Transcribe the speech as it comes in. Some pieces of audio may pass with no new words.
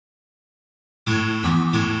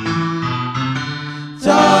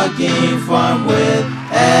Talking Fun with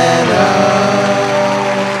Edo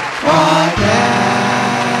Podcast.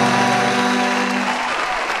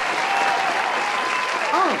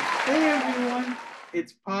 Oh, hey everyone,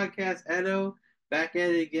 it's Podcast Edo, back at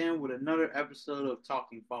it again with another episode of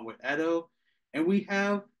Talking Fun with Edo. And we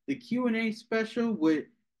have the Q&A special with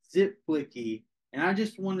Zippkley. And I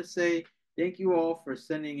just want to say thank you all for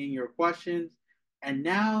sending in your questions. And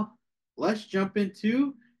now, let's jump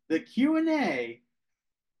into the Q&A.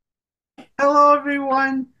 Hello,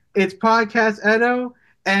 everyone. It's Podcast Edo,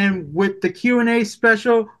 and with the Q&A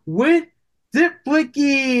special with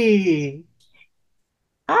Zippkley.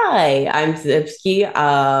 Hi, I'm Zippkey.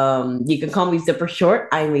 You can call me Zip for short.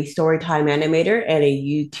 I'm a storytime animator and a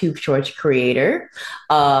YouTube Shorts creator.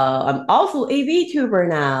 I'm also a VTuber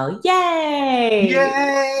now. Yay!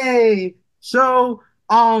 Yay! So,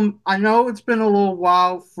 I know it's been a little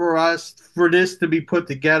while for this to be put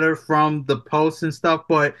together from the posts and stuff,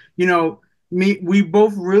 but we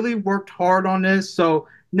both really worked hard on this. So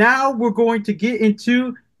now we're going to get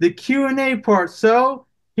into the Q&A part. So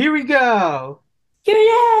here we go.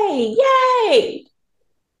 Q&A! Yay!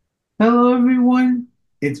 Hello, everyone.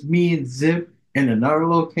 It's me and Zip in another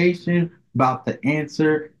location about to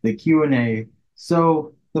answer the Q&A.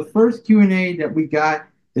 So the first Q&A that we got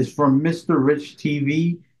is from Mr. Rich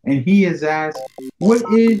TV, and he has asked, what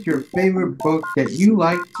is your favorite book that you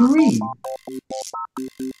like to read?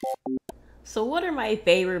 So what are my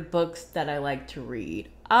favorite books that I like to read?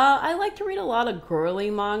 I like to read a lot of girly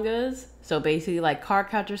mangas. So basically like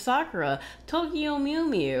Cardcaptor Sakura, Tokyo Mew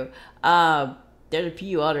Mew. There's a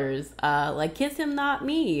few others, like Kiss Him Not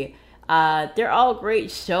Me. They're all great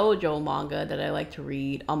shoujo manga that I like to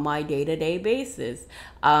read on my day-to-day basis.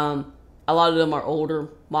 A lot of them are older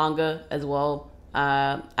manga as well.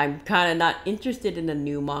 I'm kind of not interested in the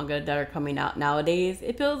new manga that are coming out nowadays.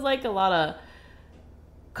 It feels like a lot of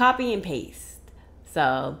copy and paste.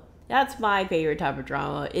 So that's my favorite type of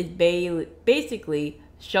drama. It's basically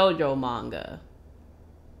shoujo manga.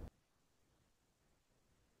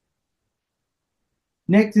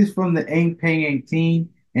 Next is from the Ain't Paying 18,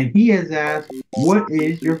 and he has asked, what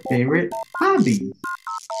is your favorite hobby?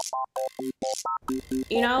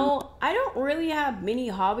 I don't really have many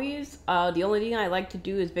hobbies. The only thing I like to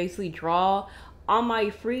do is basically draw. On my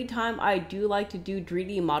free time, I do like to do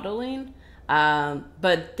 3D modeling.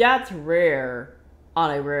 But that's rare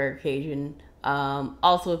on a rare occasion.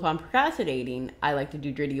 Also, if I'm procrastinating, I like to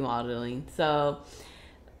do 3D modeling. So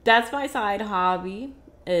that's my side hobby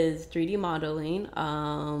is 3D modeling.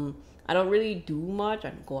 I don't really do much. I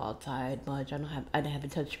don't go outside much. I haven't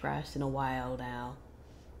touched grass in a while now.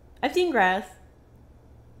 I've seen grass,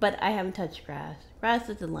 but I haven't touched grass. Grass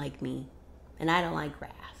doesn't like me, and I don't like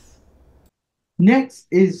grass. Next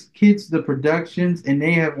is Kids the Productions, and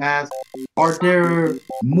they have asked, are there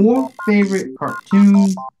more favorite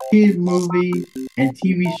cartoons, kid movies, and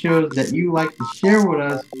TV shows that you like to share with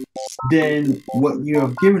us than what you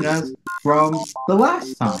have given us from the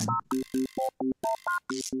last time?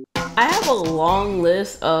 I have a long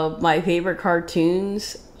list of my favorite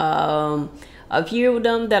cartoons. A few of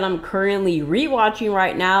them that I'm currently rewatching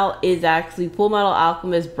right now is actually Full Metal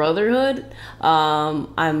Alchemist Brotherhood. I'm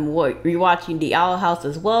rewatching The Owl House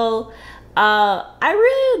as well. I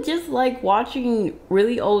really just like watching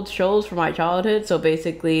really old shows from my childhood. So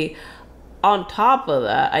basically, on top of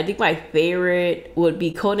that, I think my favorite would be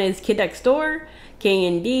Conan's Kid Next Door,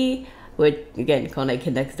 K&D, which again, Conan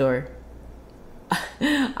Kid Next Door.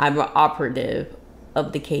 I'm an operative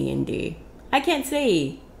of the K&D. I can't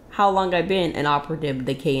say how long I've been an operative of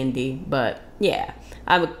the K&D, but yeah,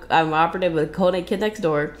 I'm an operative of Conan Kid Next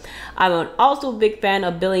Door. I'm also a big fan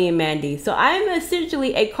of Billy and Mandy, so I'm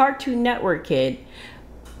essentially a Cartoon Network kid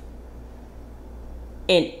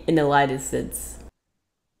in the lightest sense.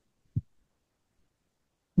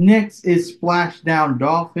 Next is Splashdown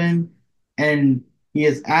Dolphin, and he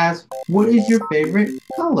has asked, what is your favorite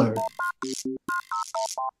color?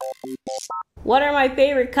 What are my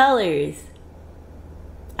favorite colors?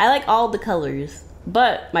 I like all the colors,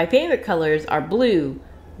 but my favorite colors are blue,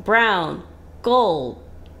 brown, gold,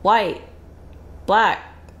 white, black.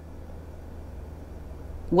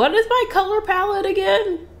 What is my color palette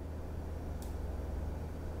again?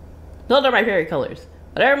 Those are my favorite colors.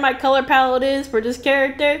 Whatever my color palette is for this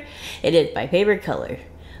character, it is my favorite color.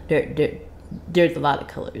 There's a lot of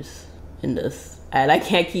colors in this, and I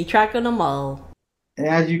can't keep track of them all. And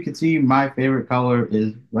as you can see, my favorite color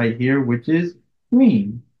is right here, which is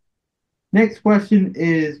green. Next question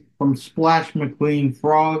is from Splash McQueen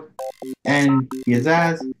Frog, and he has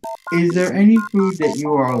asked, is there any food that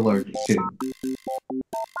you are allergic to?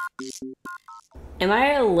 Am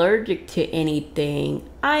I allergic to anything?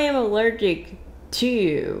 I am allergic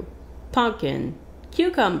to pumpkin,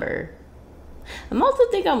 cucumber. I'm also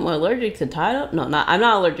think I'm allergic to Tylenol. No, I'm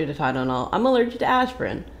not allergic to Tylenol. I'm allergic to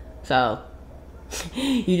aspirin. So,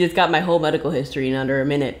 you just got my whole medical history in under a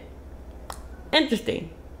minute.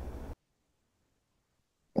 Interesting.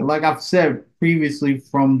 Like I've said previously,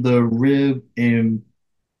 from the Rib and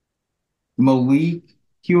MALIK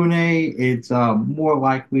Q&A, it's more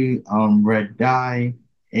likely red dye.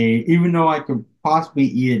 And even though I could possibly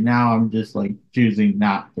eat it now, I'm just like choosing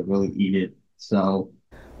not to really eat it. So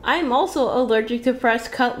I'm also allergic to fresh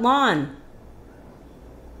cut lawn.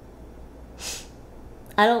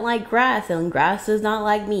 I don't like grass, and grass does not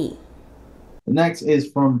like me. the next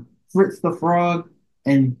is from Fritz the Frog,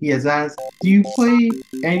 and he has asked, do you play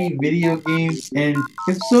any video games? And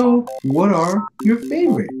if so, what are your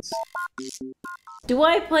favorites? Do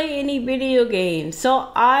I play any video games?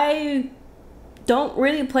 So I don't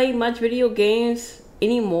really play much video games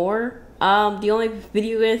anymore. The only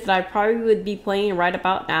video games that I probably would be playing right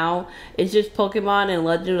about now is just Pokemon and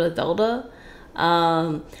Legend of Zelda.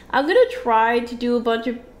 I'm gonna try to do a bunch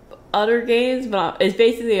of other games, but it's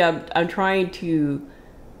basically I'm trying to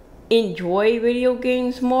enjoy video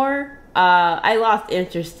games more. I lost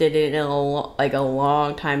interest in it like a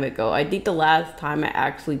long time ago. I think the last time I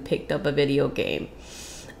actually picked up a video game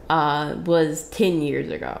was 10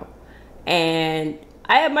 years ago. And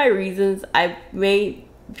I have my reasons. I made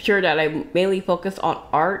sure that I mainly focus on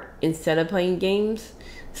art instead of playing games.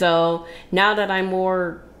 So now that I'm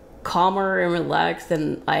more calmer and relaxed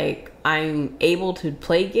and like I'm able to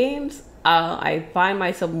play games, I find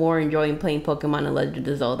myself more enjoying playing Pokemon and Legend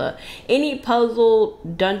of Zelda. Any puzzle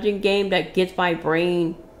dungeon game that gets my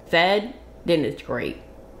brain fed, then it's great.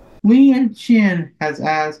 Lian Chen has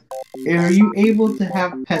asked, are you able to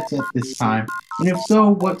have pets at this time? And if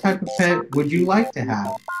so, what type of pet would you like to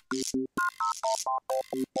have?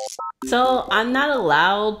 So I'm not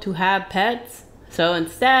allowed to have pets. So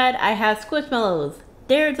instead, I have Squishmallows.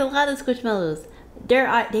 There's a lot of Squishmallows.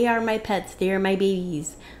 They are my pets. They are my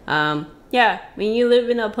babies. Yeah, when you live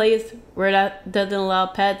in a place where that doesn't allow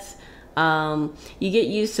pets, you get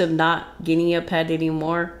used to not getting a pet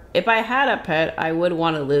anymore. If I had a pet, I would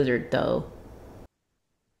want a lizard though.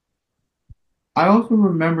 I also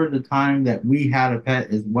remember the time that we had a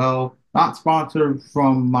pet as well. Not sponsored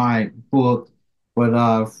from my book,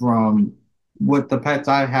 but from what the pets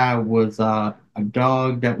I had was a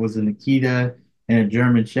dog that was an Akita and a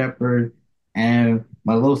German Shepherd, and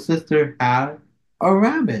my little sister had a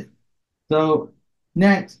rabbit. So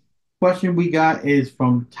next question we got is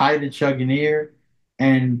from Ty the Chuggineer,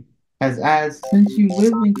 and has asked, since you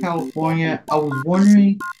live in California, I was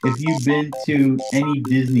wondering if you've been to any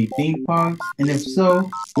Disney theme parks, and if so,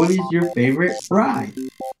 what is your favorite ride?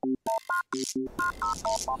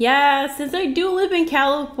 Yeah, since I do live in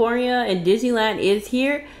California and Disneyland is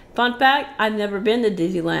here, fun fact, I've never been to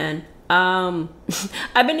Disneyland.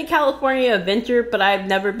 I've been to California Adventure, but I've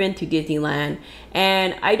never been to Disneyland.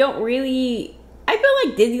 And I feel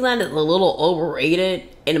like Disneyland is a little overrated,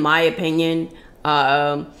 in my opinion.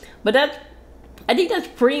 But I think that's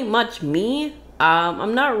pretty much me.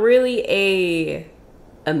 I'm not really a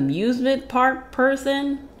amusement park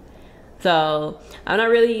person. So, I'm not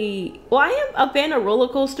really... Well, I am a fan of roller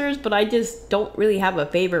coasters, but I just don't really have a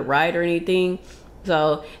favorite ride or anything.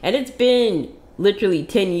 So, and it's been literally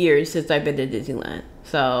 10 years since I've been to Disneyland.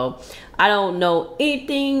 So, I don't know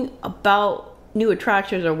anything about new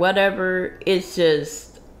attractions or whatever. It's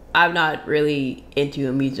just, I'm not really into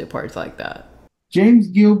amusement parks like that. James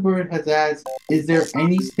Gilbert has asked, is there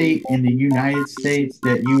any state in the United States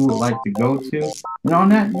that you would like to go to? And on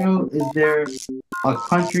that note, is there a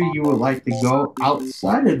country you would like to go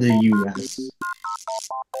outside of the U.S.?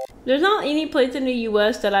 There's not any place in the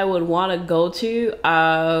U.S. that I would want to go to.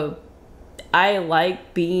 I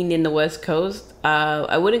like being in the West Coast.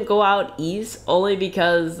 I wouldn't go out east only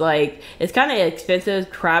because like it's kind of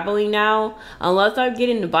expensive traveling now. Unless I'm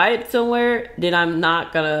getting invited somewhere, then I'm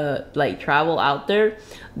not gonna like travel out there.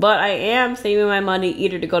 But I am saving my money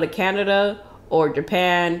either to go to Canada or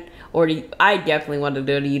Japan I definitely want to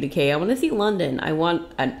go to the UK. I want to see London. I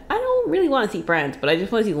don't really want to see France, but I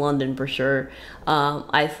just want to see London for sure.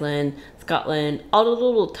 Iceland, Scotland, all the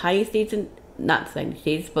little tiny states in not tiny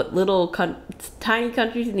states, but little tiny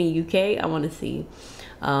countries in the UK I want to see.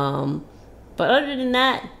 But other than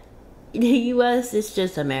that, the US is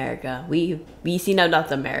just America. We seen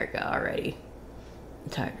enough America already. I'm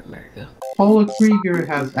tired of America. Paula Krieger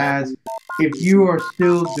has asked if you are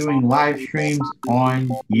still doing live streams on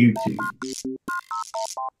YouTube.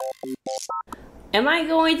 Am I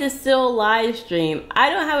going to still live stream? I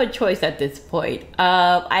don't have a choice at this point.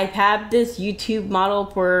 I've had this YouTube model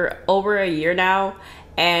for over a year now,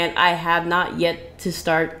 and I have not yet to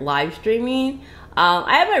start live streaming.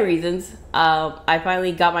 I have my reasons. I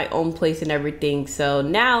finally got my own place and everything, so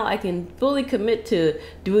now I can fully commit to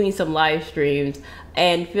doing some live streams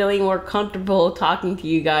and feeling more comfortable talking to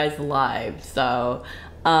you guys live. So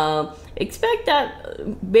expect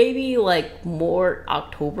that maybe like more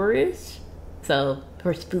October-ish. So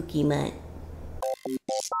for spooky month.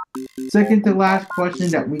 Second to last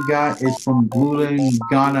question that we got is from Gluten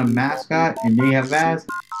Ghana Mascot, and they have asked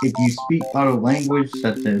if you speak other language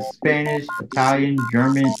such as Spanish, Italian,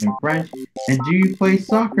 German, and French, and do you play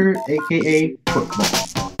soccer, aka football?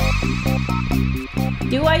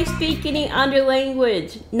 Do I speak any other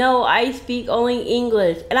language? No, I speak only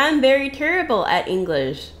English, and I'm very terrible at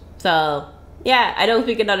English. So, yeah, I don't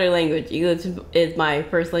speak another language. English is my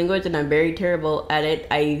first language, and I'm very terrible at it.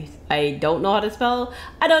 I don't know how to spell.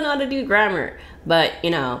 I don't know how to do grammar, but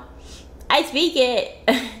you know, I speak it.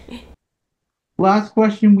 Last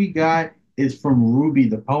question we got is from Ruby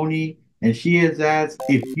the Pony, and she has asked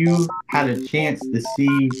if you had a chance to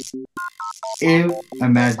see If,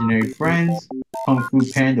 Imaginary Friends, Kung Fu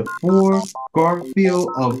Panda 4, Garfield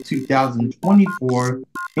of 2024,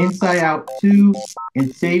 Inside Out 2,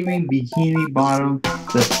 and Saving Bikini Bottom,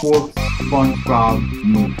 the fourth SpongeBob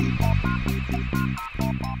movie.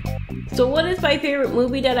 So what is my favorite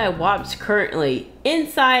movie that I watched currently?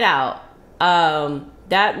 Inside Out.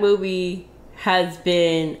 That movie has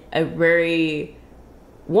been a very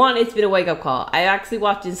it's been a wake up call. I actually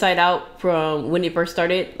watched Inside Out from when it first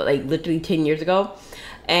started, like literally 10 years ago.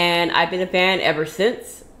 And I've been a fan ever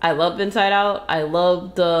since. I love Inside Out. I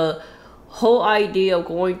love the whole idea of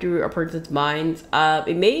going through a person's minds.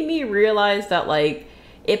 It made me realize that like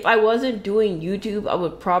if I wasn't doing YouTube, I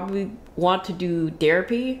would probably want to do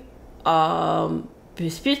therapy.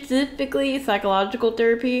 Specifically psychological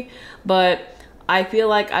therapy. But I feel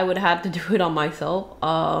like I would have to do it on myself.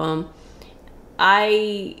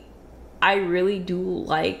 I really do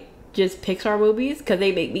like just Pixar movies because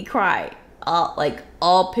they make me cry. Like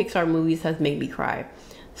all Pixar movies has made me cry.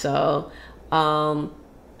 So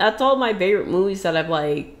that's all my favorite movies that I've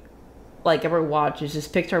like ever watched is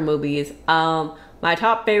just Pixar movies. My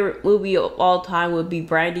top favorite movie of all time would be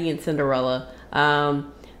Brandy and Cinderella.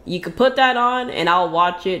 You could put that on and I'll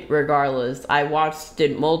watch it regardless. I watched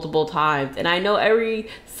it multiple times and I know every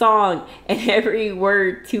song and every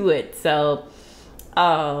word to it. So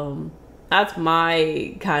that's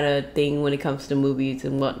my kind of thing when it comes to movies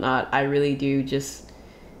and whatnot. I really do just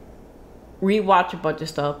rewatch a bunch of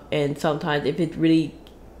stuff, and sometimes if it really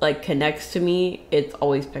like connects to me, it's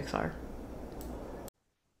always Pixar.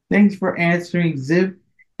 Thanks for answering, Zip.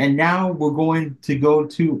 And now we're going to go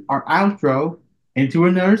to our outro into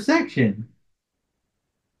another section.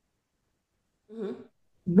 Mm-hmm.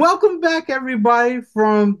 Welcome back, everybody,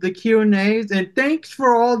 from the Q&As, and thanks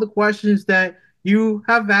for all the questions that you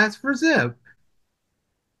have asked for Zip.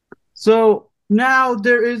 So now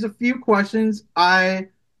there is a few questions I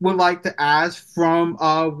would like to ask from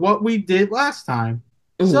what we did last time.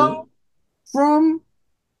 Mm-hmm. So from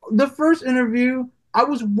the first interview, I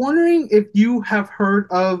was wondering if you have heard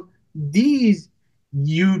of these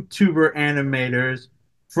YouTuber animators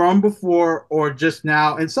from before or just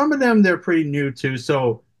now, and some of them they're pretty new too.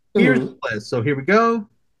 So here's the list. So here we go.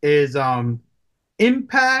 Is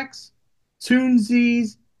Empax,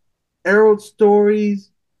 Toonsies, Herald Stories,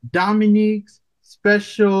 Dominique's,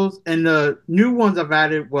 Specials, and the new ones I've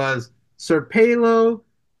added was Sir Pelo,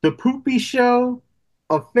 The Poopie Show,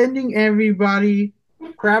 Offending Everybody,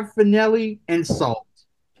 Crabfinated, and Salt.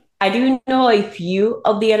 I do know a few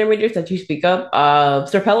of the animators that you speak of.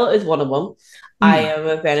 Sir Pelo is one of them. I am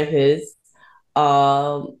a fan of his.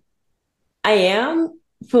 I am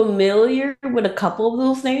familiar with a couple of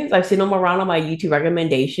those names. I've seen them around on my YouTube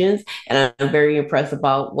recommendations, and I'm very impressed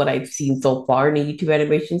about what I've seen so far in the YouTube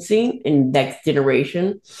animation scene in next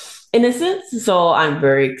generation, in a sense. So I'm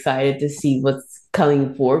very excited to see what's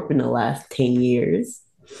coming forth in the last 10 years.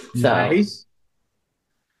 So. Nice.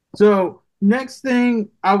 So next thing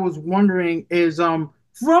I was wondering is from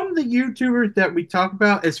the YouTubers that we talk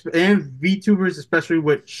about and VTubers, especially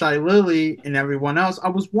with Shylily and everyone else, I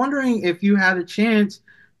was wondering if you had a chance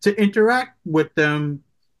to interact with them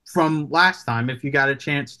from last time, if you got a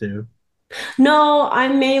chance to. No,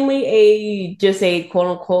 I'm mainly just a quote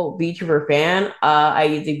unquote VTuber fan. I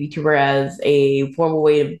use a VTuber as a formal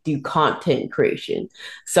way to do content creation.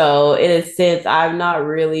 So in a sense, I'm not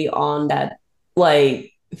really on that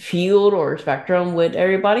like field or spectrum with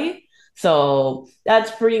everybody. So that's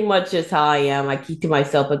pretty much just how I am. I keep to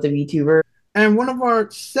myself as a VTuber. And one of our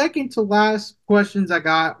second to last questions I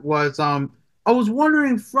got was I was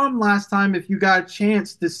wondering from last time if you got a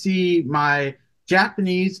chance to see my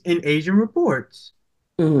Japanese and Asian reports.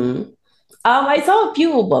 Hmm. I saw a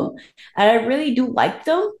few of them, and I really do like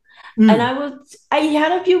them. And Mm. I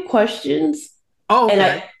had a few questions, Oh, and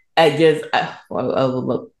okay. I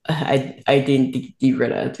didn't think you were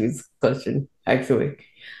gonna answer this question actually.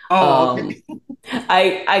 Oh, okay. Um,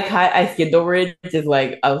 I skimmed over it, just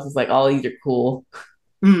like I was just like, oh, these are cool.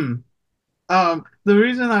 Mm. The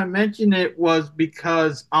reason I mentioned it was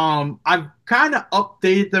because I've kind of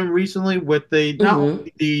updated them recently with the not Hmm.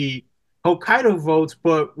 only the Hokkaido votes,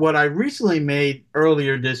 but what I recently made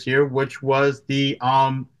earlier this year, which was the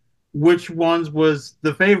which ones was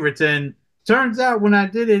the favorites. And turns out when I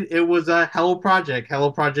did it, it was a Hello Project.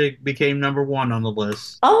 Hello Project became number one on the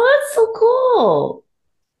list. Oh, that's so cool.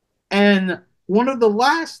 And one of the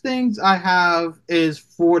last things I have is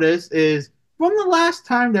for this is from the last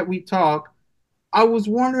time that we talked. I was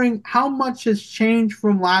wondering how much has changed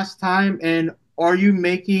from last time, and are you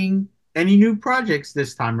making any new projects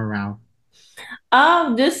this time around?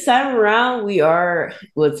 This time around,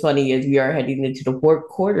 what's funny is we are heading into the fourth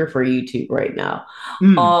quarter for YouTube right now.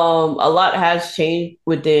 Mm. A lot has changed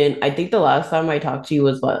within, I think the last time I talked to you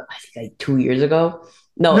was what, I think like 2 years ago.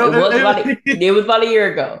 No, No, it was about a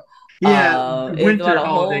year ago. yeah, It's about winter a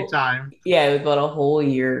holiday whole, time. yeah, it was about a whole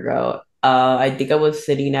year ago. I think I was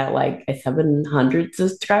sitting at like 700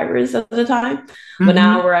 subscribers at the time, but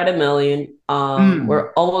now Mm-hmm. we're at 1 million. Mm.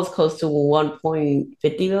 We're almost close to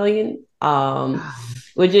 1.50 million, Wow.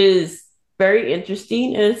 which is very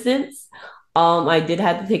interesting in a sense. I did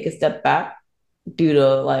have to take a step back due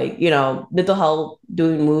to like, mental health,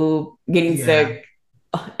 doing move, getting Yeah. sick.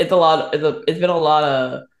 It's a lot. It's been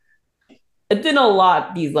a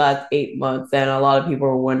lot these last 8 months, and a lot of people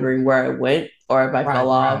were wondering where I went or if I Right, fell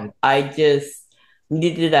off. right. I just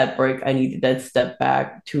needed that break. I needed that step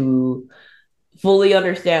back to fully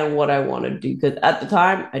understand what I want to do because at the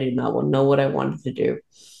time I did not know what I wanted to do.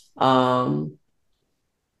 Um,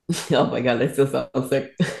 oh my god, I still sound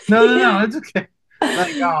sick. No, no, no, it's okay.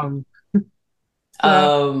 Like, so,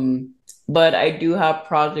 um, but I do have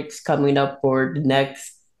projects coming up for the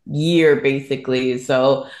next year, basically.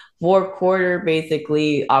 So fourth quarter,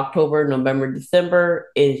 basically October, November, December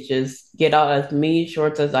is just get out as many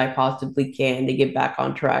shorts as I possibly can to get back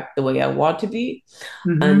on track the way I want to be.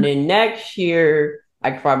 And mm-hmm. then next year,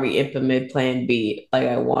 I could probably implement Plan B like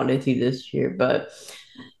I wanted to this year. But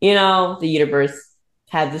the universe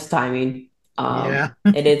has this timing. Yeah.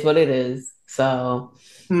 It is what it is. So,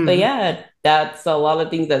 but Mm-hmm. yeah, that's a lot of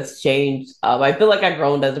things that's changed. I feel like I've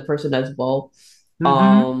grown as a person as well. Mm-hmm.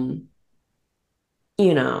 Um,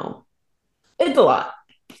 you know, it's a lot.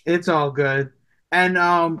 It's all good. And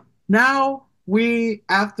now we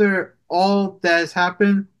after all that has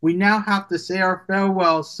happened, we now have to say our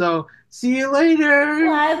farewell. So see you later.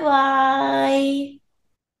 Bye bye.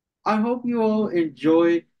 I hope you all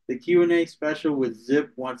enjoyed the Q&A special with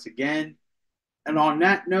Zip once again. And on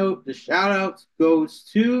that note, the shout outs goes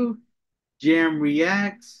to Jam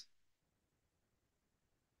Reacts,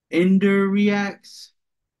 Ender Reacts,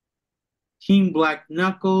 King Black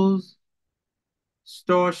Knuckles,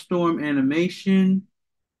 Starstorm Animation,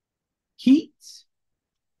 Keats,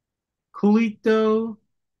 Clouditto,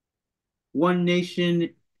 One Nation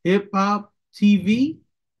Hip Hop TV,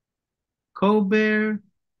 Kobear,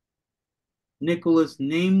 Nickolas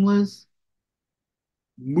Nameolas,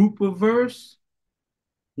 Moopiverse,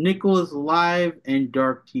 Nickolas Live and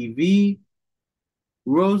Dark TV,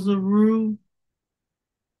 Ressearoo,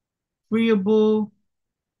 Freebirdjp,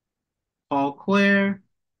 Pau Clare,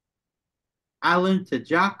 Allan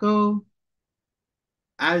Tjjacko,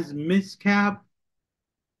 as Mokap,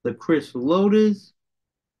 the Chris Lotus,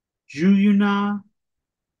 Jyuna,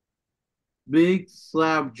 Big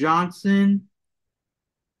Slab Johnson,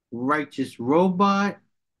 Righteous Robot,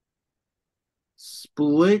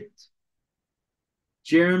 Splitt,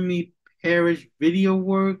 Jeremy Parish Video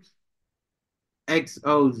Works,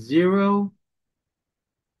 XO0,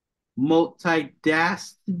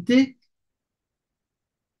 Multidastic,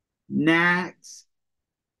 Nax,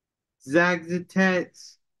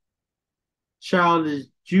 Zacharoth, Childish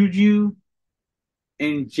Juju,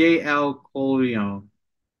 and L Corleone.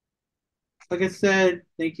 Like I said,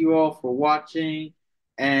 thank you all for watching.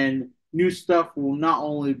 And new stuff will not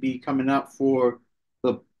only be coming up for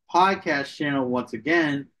the podcast channel once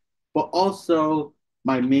again, but also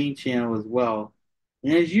my main channel as well.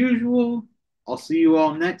 And as usual, I'll see you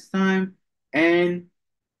all next time. And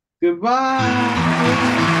goodbye.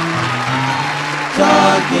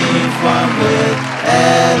 Talking Fun with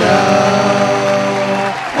Edo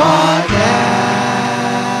Podcast.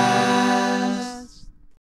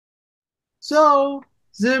 So,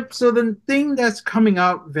 Zip, so the thing that's coming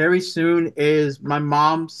up very soon is my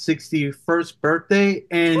mom's 61st birthday.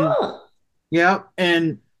 And Huh. yeah,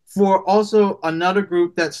 and for also another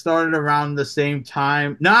group that started around the same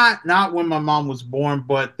time, not when my mom was born,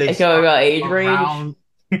 but they I talk started about age range. around,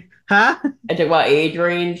 huh? I talk about age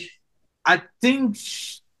range. I think,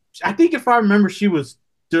 I think if I remember, she was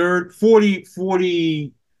third, 40,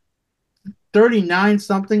 39,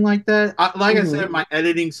 something like that. Like I said, Mm-hmm. my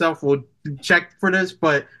editing self will check for this,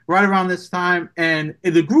 but right around this time, and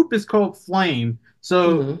the group is called Flame.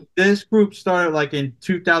 So Mm-hmm. this group started like in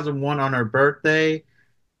 2001 on her birthday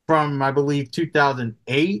from I believe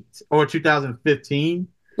 2008 or 2015.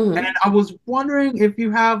 And Mm-hmm. I was wondering if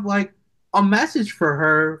you have like a message for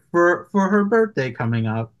her for her birthday coming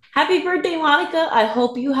up. Happy birthday, Monica. I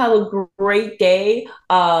hope you have a great day.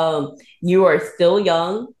 You are still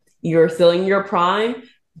young. You're still in your prime.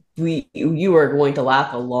 You are going to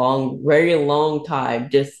last a long, very long time,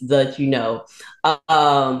 just so that you know.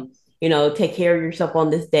 Take care of yourself on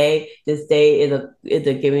this day. This day is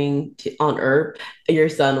a giving on earth. Your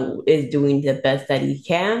son is doing the best that he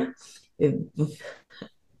can.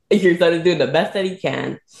 Your son is doing the best that he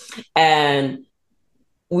can. And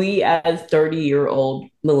we as 30-year-old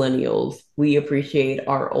millennials, we appreciate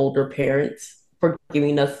our older parents for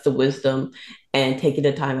giving us the wisdom and taking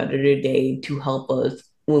the time out of their day to help us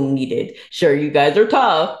when we need it. Sure, you guys are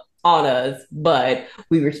tough on us, but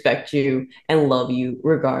we respect you and love you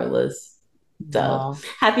regardless. So Wow,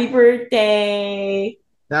 happy birthday.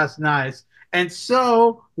 that's nice. And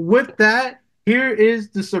so with that, here is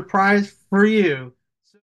the surprise for you.